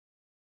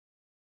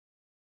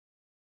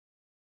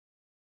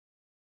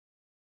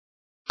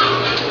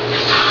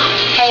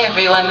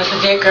everyone, this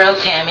is your girl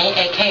Tammy,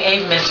 aka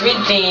Miss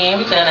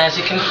Redeemed, and as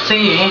you can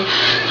see,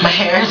 my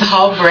hair is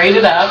all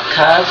braided up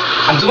because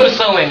I'm doing a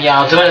sew-in,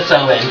 y'all, doing a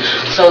sew-in.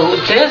 So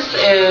this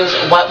is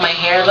what my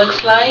hair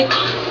looks like,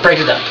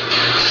 braided up.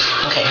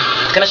 Okay,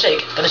 gonna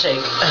shake.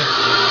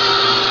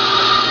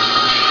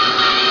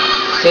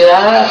 See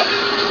that?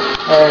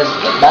 There's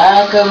the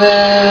back of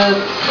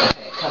it.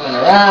 Okay, coming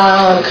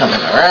around.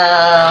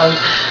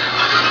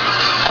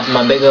 That's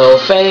my big old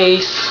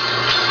face.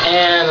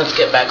 And let's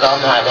get back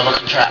on my little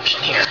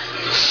contraption here.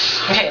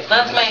 Okay, so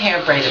that's my hair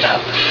braided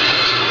up.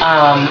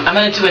 I'm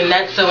going to do a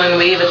net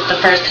sewing weave. It's the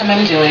first time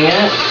I'm doing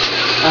it.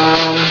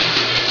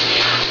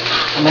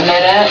 I'm going to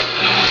net it.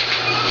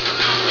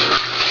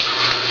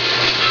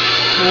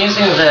 I'm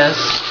using this.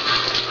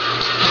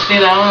 You see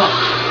that?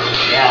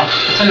 Yeah,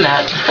 it's a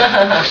net.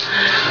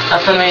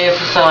 That's what I use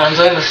to sew. I'm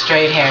doing the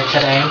straight hair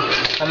today.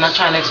 I'm not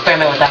trying to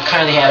experiment with that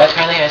curly hair. That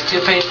curly hair is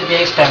too pretty to be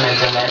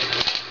experimenting with.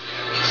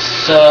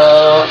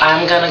 So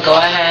I'm gonna go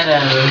ahead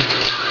and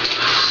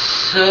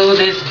sew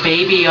this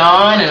baby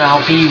on, and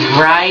I'll be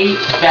right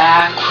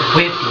back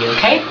with you,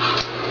 okay?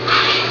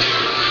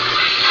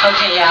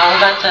 Okay, yeah, I'm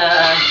about to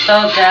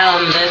sew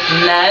down this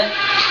net.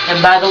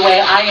 And by the way,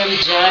 I am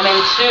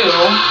jamming to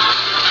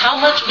How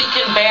Much We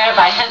Can Bear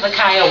by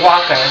Hezekiah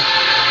Walker.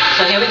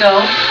 So here we go.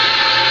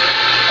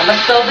 I'm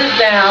gonna sew this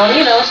down,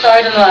 you know,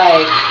 starting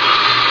like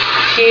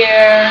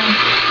here.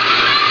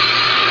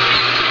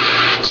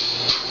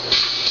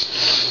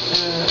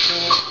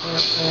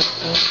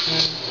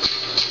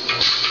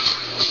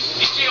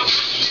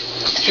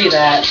 See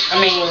that? I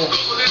mean,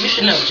 you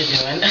should know what you're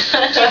doing.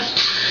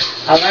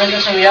 I learned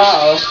it from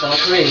y'all, so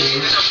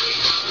please.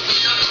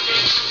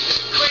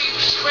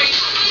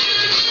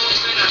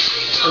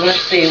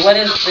 Let's see, what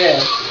is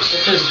this?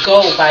 This is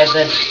Go by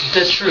The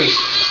Truth.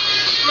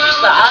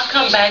 So I'll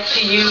come back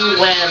to you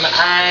when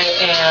I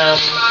am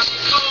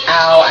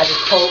out. I just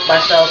poke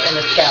myself in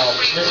the scalp.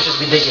 This is just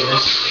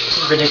ridiculous. This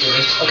is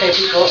ridiculous. Okay,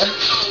 people?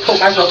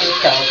 Poke myself in the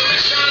scalp.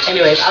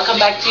 Anyways, I'll come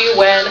back to you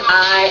when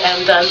I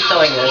am done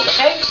sewing this,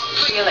 okay?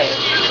 See you later.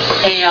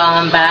 Hey y'all,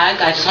 I'm back.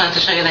 I just wanted to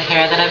show you the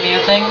hair that I'm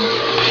using.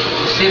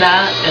 See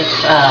that?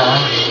 It's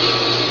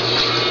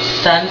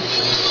Sense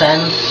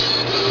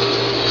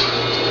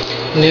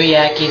New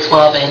Yaki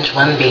 12-inch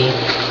 1B.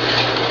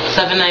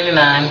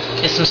 $7.99.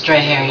 It's some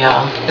straight hair,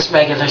 y'all. It's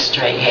regular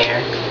straight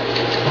hair.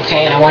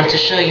 Okay, and I wanted to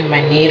show you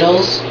my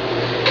needles.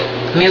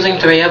 I'm using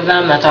 3 of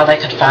them. That's all I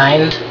could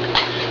find.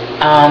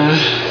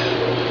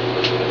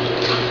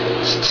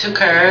 It's 2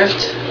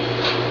 curved.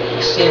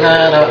 See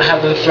that? I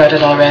have them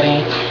threaded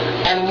already.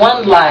 And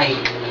 1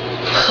 like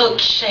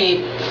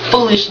hook-shaped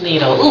foolish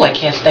needle. Ooh, I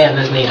can't stand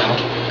this needle.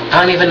 I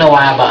don't even know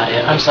why I bought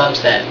it. I'm so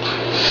upset.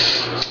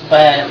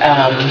 But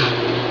I'll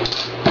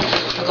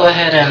go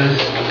ahead and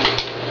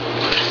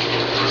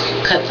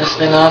cut this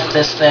thing off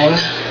this thing.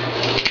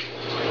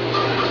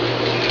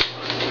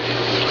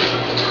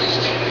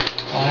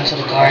 Go into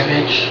the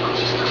garbage.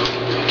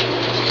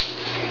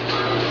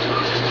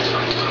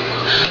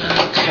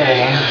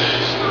 Okay.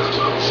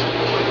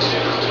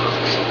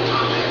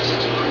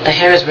 The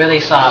hair is really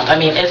soft. I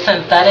mean, it's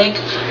synthetic,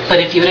 but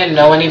if you didn't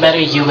know any better,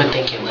 you would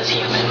think it was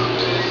human.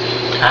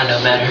 I know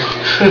better.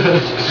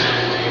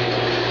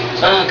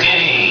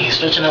 Okay,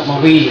 stretching up my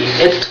weave.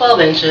 It's 12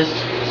 inches.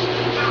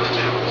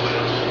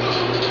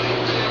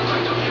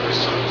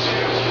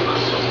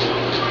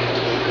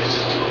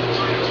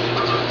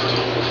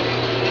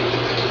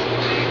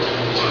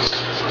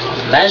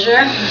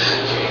 Measure.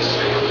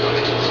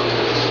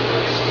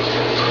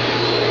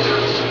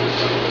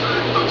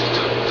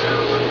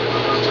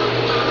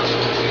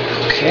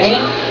 Okay.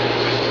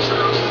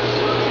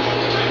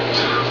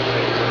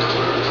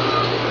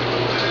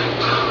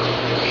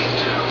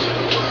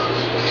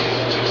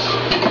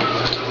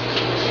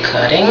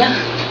 Cutting.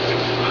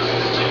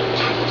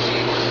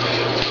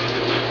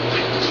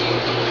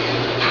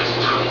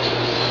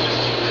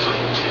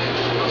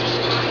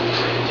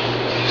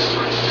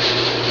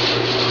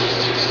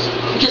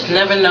 You just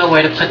never know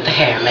where to put the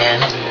hair,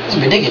 man. It's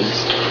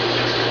ridiculous.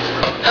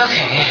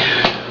 Okay.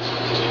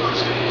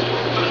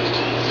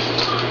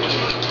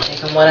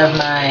 One of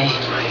my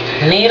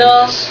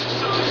needles,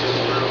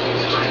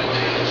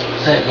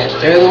 putting it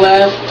through the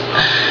web,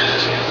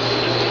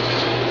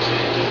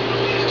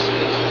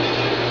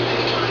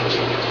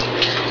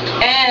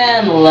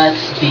 and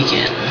let's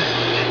begin.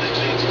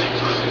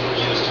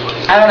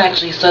 I don't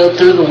actually sew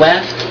through the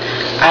weft.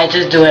 I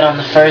just do it on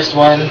the first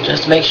one,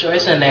 just to make sure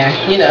it's in there,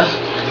 you know,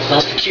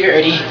 little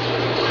security.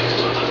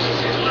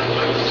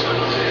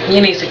 You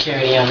need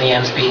security on the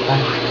ends, people.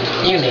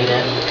 You need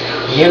it.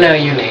 You know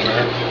you need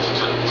it.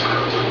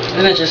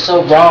 Isn't it just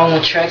so wrong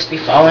when tracks be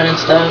falling and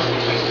stuff?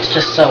 It's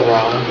just so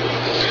wrong.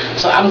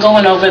 So I'm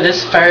going over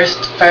this first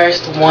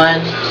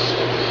one.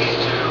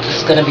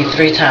 It's going to be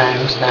 3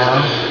 times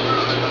now.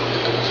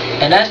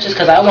 And that's just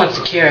because I want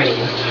security.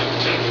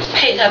 I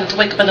hate having to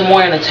wake up in the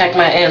morning and attack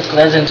my ends because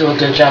I didn't do a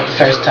good job the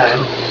first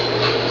time.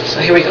 So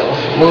here we go.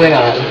 Moving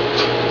on.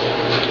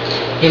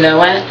 You know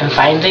what? I'm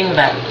finding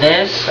that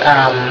this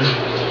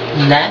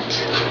net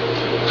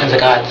is a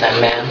godsend,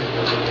 man.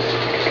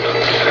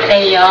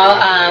 Hey y'all,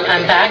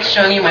 I'm back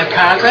showing you my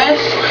progress.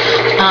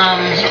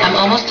 I'm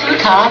almost to the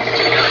top.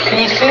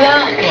 Can you see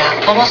that?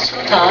 Yeah, almost to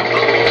the top.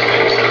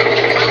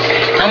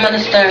 I'm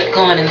gonna start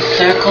going in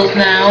circles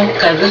now,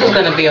 because this is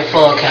gonna be a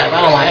full cap.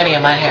 I don't want any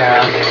of my hair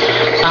out.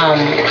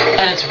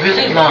 And it's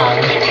really long.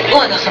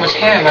 Oh, I got so much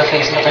hair in my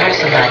face, I'm about to hurt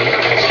somebody.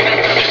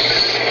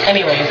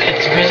 Anyways,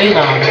 it's really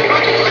long.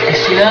 You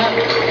see that?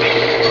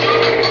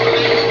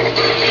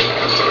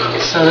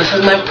 So this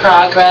is my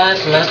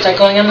progress. I'm gonna start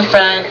going in the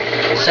front.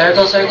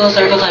 Circle, circle,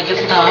 circle till I get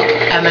to the top,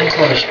 and then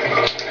closure.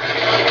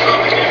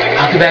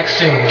 I'll be back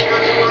soon.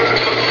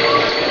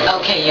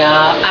 Okay,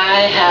 y'all,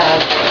 I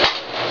have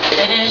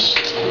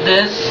finished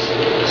this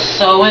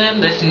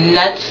sew-in, this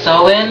net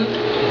sew-in.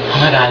 Oh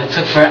my god, it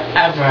took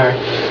forever.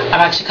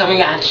 I'm actually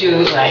coming at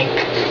you like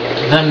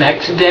the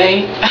next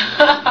day.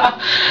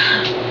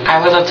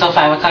 I was up till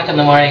 5 o'clock in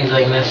the morning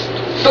doing this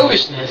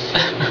foolishness.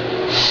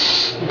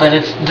 But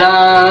it's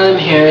done.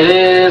 Here it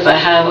is. I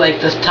have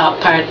like this top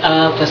part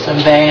up with some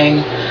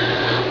bang.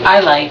 I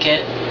like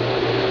it.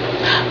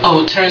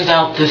 Oh, it turns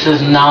out this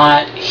is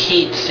not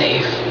heat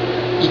safe.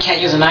 You can't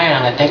use an iron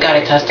on it. Thank God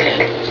I tested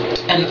it.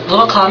 And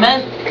little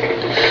comment,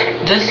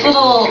 this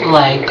little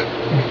like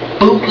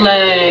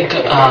bootleg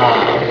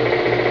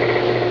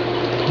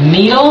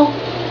needle,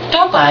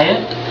 don't buy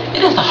it.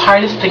 It is the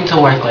hardest thing to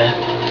work with.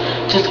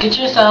 Just get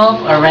yourself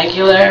a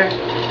regular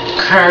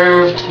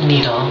curved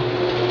needle.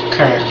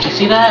 Curved. You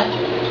see that?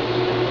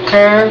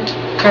 Curved,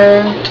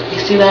 curved. You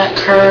see that?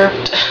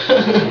 Curved.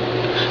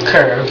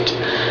 Curved.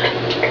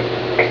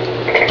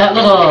 That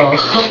little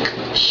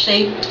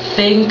hook-shaped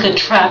thing,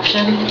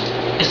 contraption,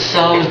 is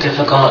so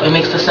difficult. It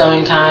makes the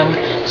sewing time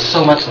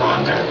so much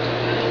longer.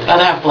 I'd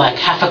rather have like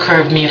half a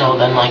curved needle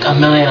than like a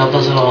million of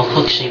those little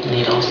hook-shaped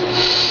needles.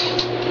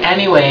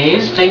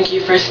 Anyways, thank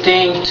you for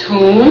staying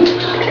tuned.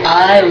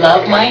 I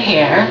love my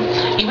hair.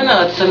 Even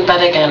though it's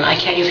synthetic and I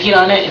can't use heat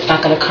on it, it's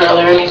not going to curl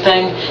or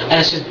anything, and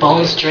it's just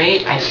bone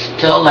straight, I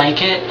still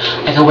like it.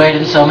 I can wear it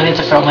in so many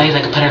different ways.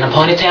 I can put it in a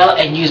ponytail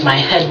and use my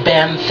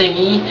headband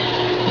thingy,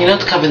 you know,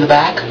 to cover the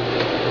back.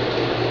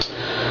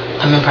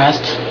 I'm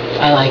impressed.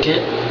 I like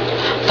it.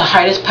 The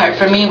hardest part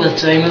for me was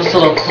doing this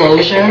little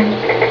closure.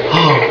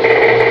 Oh,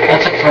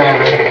 that took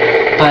forever.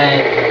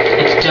 But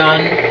it's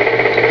done.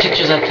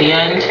 Pictures at the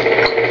end.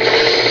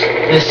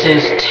 This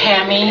is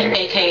Tammy,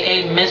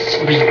 aka Miss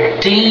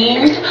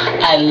Redeemed.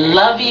 I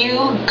love you,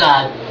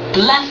 God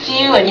bless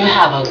you, and you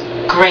have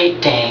a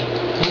great day.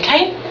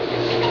 Okay?